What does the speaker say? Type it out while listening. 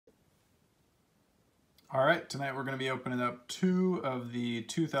All right, tonight we're going to be opening up two of the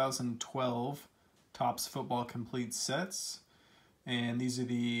 2012 Topps Football Complete sets. And these are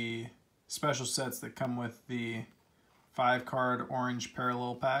the special sets that come with the 5-card orange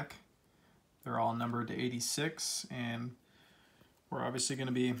parallel pack. They're all numbered to 86, and we're obviously going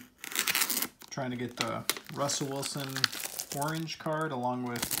to be trying to get the Russell Wilson orange card along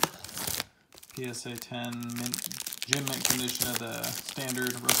with PSA 10 gem mint condition of the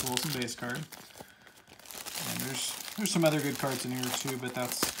standard Russell Wilson base card. And there's some other good cards in here too, but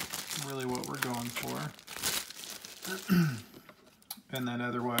that's really what we're going for. And then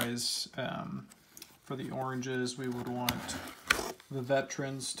otherwise, for the oranges, we would want the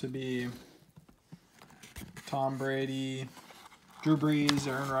veterans to be Tom Brady, Drew Brees,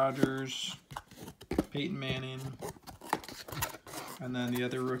 Aaron Rodgers, Peyton Manning. And then the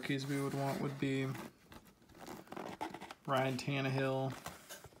other rookies we would want would be Ryan Tannehill.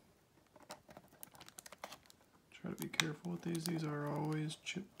 Try to be careful with these. These are always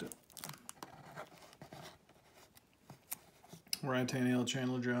chipped up. Ryan Tannehill,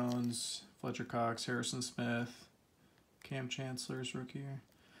 Chandler Jones, Fletcher Cox, Harrison Smith, Cam Chancellor's rookie.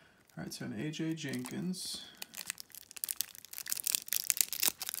 All right, so an AJ Jenkins.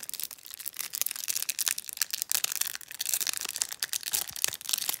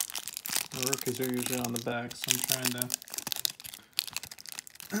 The rookies are usually on the back, so I'm trying to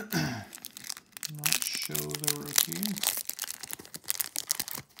not show the rookie.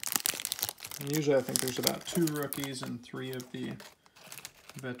 And usually I think there's about 2 rookies and 3 of the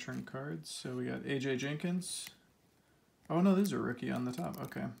veteran cards. So we got AJ Jenkins. Oh no, there's a rookie on the top.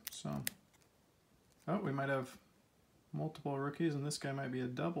 Okay, so we might have multiple rookies, and this guy might be a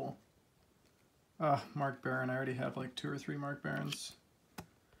double. Mark Barron. I already have like 2 or 3 Mark Barrons.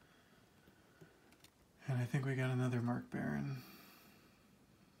 And I think we got another Mark Barron.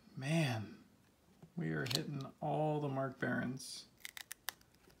 Man, we are hitting all the Mark Barrons.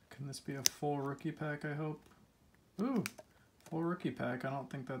 Can this be a full rookie pack, I hope? Ooh, full rookie pack. I don't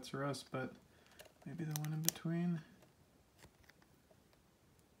think that's Russ, but maybe the one in between.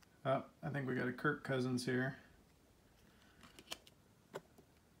 Oh, I think we got a Kirk Cousins here.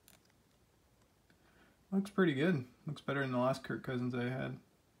 Looks pretty good. Looks better than the last Kirk Cousins I had.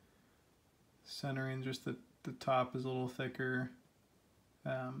 Centering, just the top is a little thicker.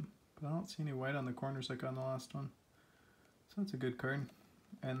 But I don't see any white on the corners like on the last one. So that's a good card.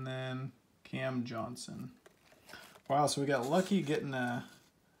 And then Cam Johnson. Wow, so we got lucky getting a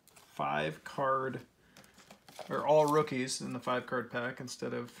 5-card, or all rookies in the 5-card pack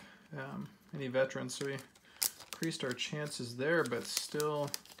instead of any veterans. So we increased our chances there, but still,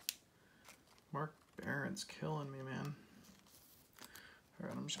 Mark Barron's killing me, man. All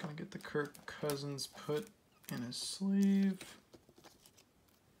right, I'm just going to get the Kirk Cousins put in his sleeve.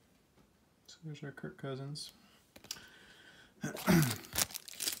 So there's our Kirk Cousins.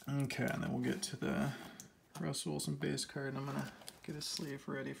 Okay, and then we'll get to the Russell Wilson base card, and I'm going to get a sleeve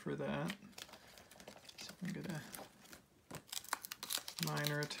ready for that. See if I can get a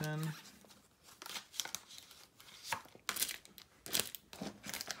 9 or a 10.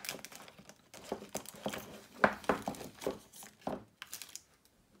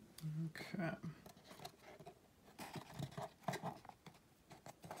 Okay.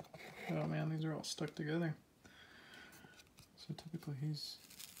 Oh man, these are all stuck together. So typically he's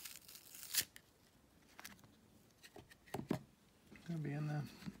gonna be in the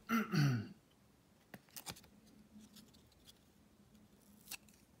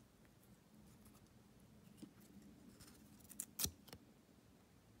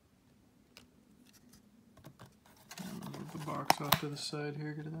move the box off to the side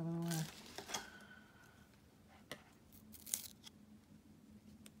here, get it out of the way.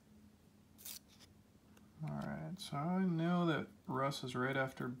 Alright, so I know that Russ is right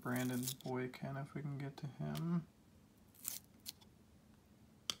after Brandon Boykin, if we can get to him.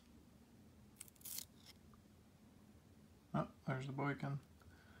 Oh, there's the Boykin.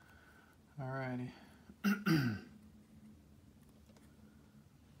 Alrighty.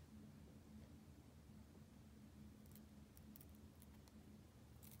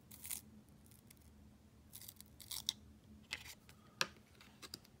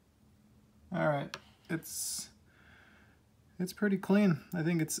 Alright, it's pretty clean. I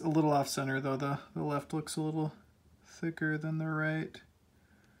think it's a little off center though. The left looks a little thicker than the right.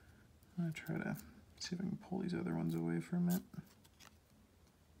 I'm gonna try to see if I can pull these other ones away from it.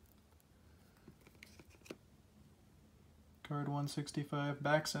 Card 165.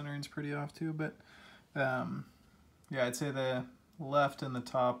 Back centering's pretty off too, but yeah, I'd say the left and the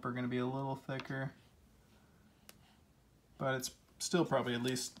top are going to be a little thicker, but it's still probably at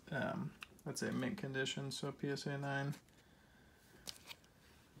least That's a mint condition, so PSA 9.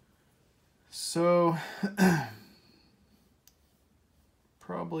 So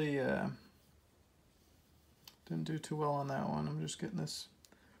probably didn't do too well on that one. I'm just getting this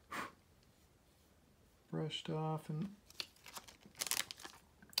brushed off and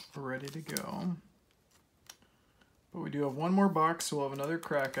ready to go. But we do have one more box, so we'll have another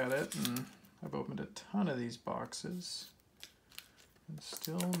crack at it. And I've opened a ton of these boxes and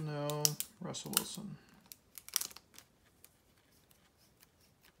still no Russell Wilson.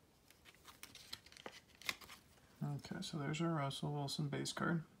 Okay, so there's our Russell Wilson base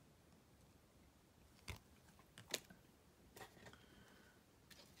card.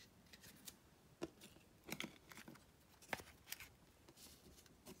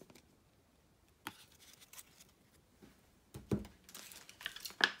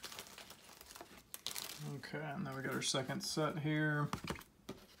 Okay, and then we got our second set here.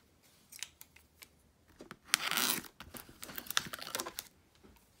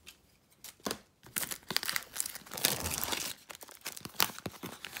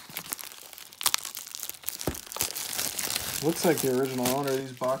 Looks like the original owner of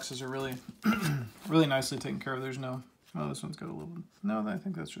these boxes are really, really nicely taken care of. There's no, oh, this one's got a little, no, I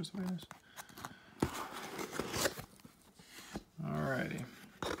think that's just the way it is. Alrighty.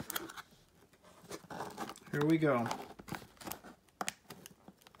 Here we go.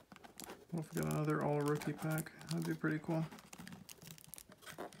 What if we got another all rookie pack? That'd be pretty cool.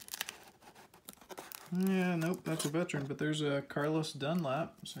 Yeah, nope, that's a veteran, but there's a Carlos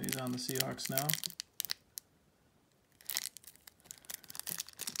Dunlap, so he's on the Seahawks now.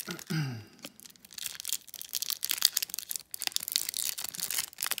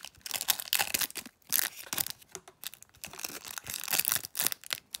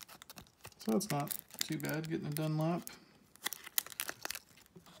 So it's not too bad getting a Dunlap.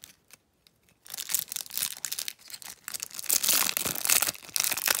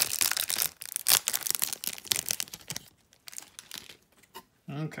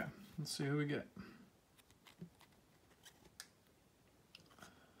 Okay, let's see who we get.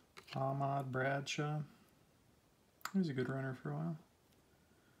 Ahmad Bradshaw. He was a good runner for a while.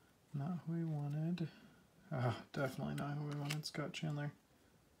 Not who we wanted. Oh, definitely not who we wanted. Scott Chandler.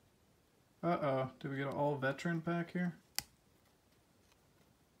 Uh-oh. Did we get an all veteran pack here?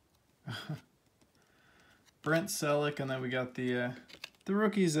 Brent Selleck, and then we got the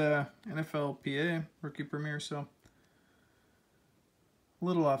rookies NFLPA rookie premiere, so a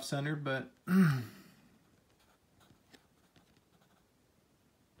little off center, but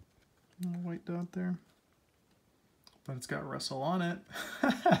white dot there. But it's got Russell on it.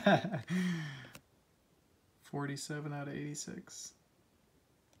 47 out of 86.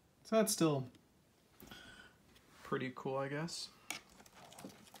 So that's still pretty cool, I guess.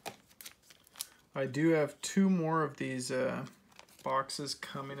 I do have two more of these boxes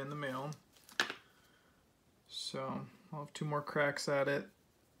coming in the mail. So I'll have two more cracks at it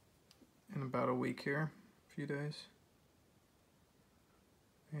in about a week here, a few days.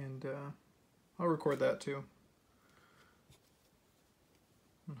 And I'll record that too.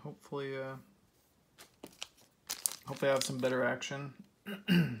 And hopefully I have some better action.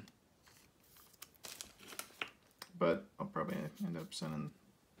 But I'll probably end up sending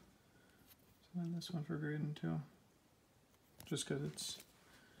this one for grading too. Just because it's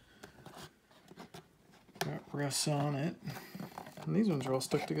got Russ on it. And these ones are all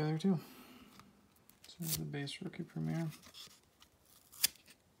stuck together too. So there's the base rookie premiere.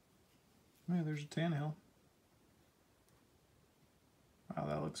 Oh, yeah, there's a Tannehill. Wow,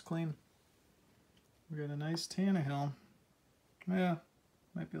 that looks clean. We got a nice Tannehill. Yeah,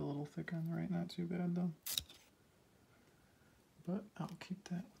 might be a little thick on the right, not too bad though. But I'll keep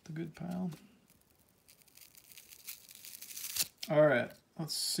that with the good pile. Alright,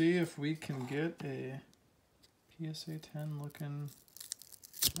 let's see if we can get a PSA 10 looking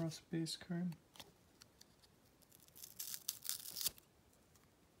Russ base card.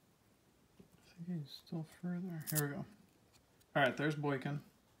 I think he's still further. Here we go. Alright, there's Boykin.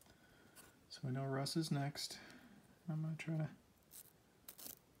 So we know Russ is next. I'm going to try to...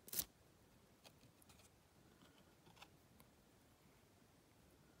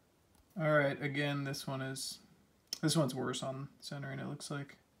 Alright, again, this one's worse on centering. It looks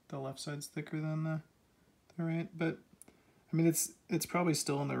like the left side's thicker than the right, but I mean it's probably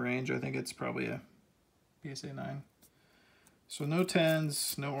still in the range. I think it's probably a PSA 9. So no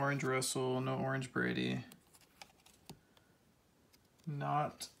 10s, no orange Russell, no orange Brady.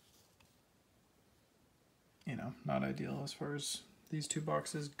 Not, not ideal as far as these two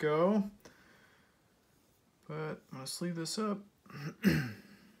boxes go. But I'm gonna sleeve this up.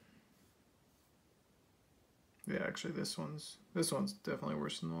 Yeah, actually this one's definitely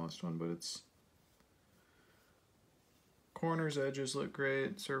worse than the last one, but it's corners, edges look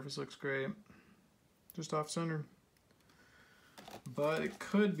great, surface looks great, just off center. But it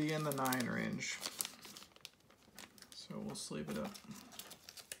could be in the 9 range, so we'll sleeve it up.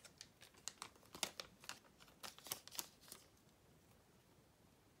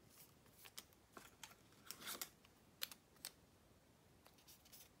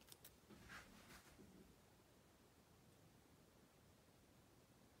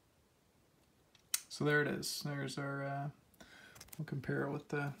 So there it is. There's our, we'll compare it with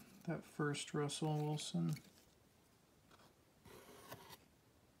that first Russell Wilson.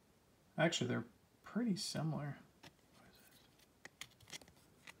 Actually, they're pretty similar.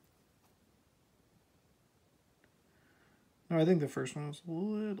 No, I think the first one was a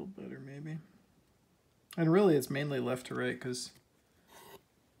little better, maybe. And really, it's mainly left to right, because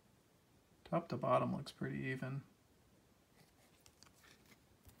top to bottom looks pretty even.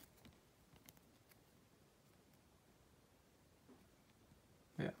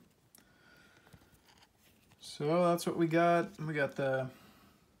 Yeah. So that's what we got. We got the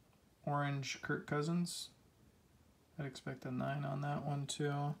orange Kirk Cousins. I'd expect a 9 on that one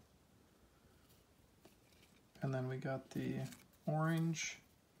too. And then we got the orange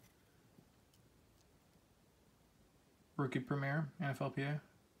Rookie Premier, NFLPA.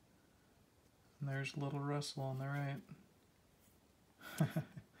 And there's Little Russell on the right.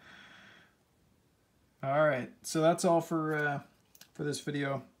 All right, so that's all for this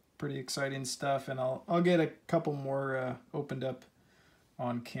video. Pretty exciting stuff, and I'll get a couple more opened up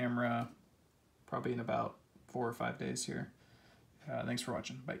on camera probably in about 4 or 5 days here. Thanks for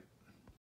watching. Bye.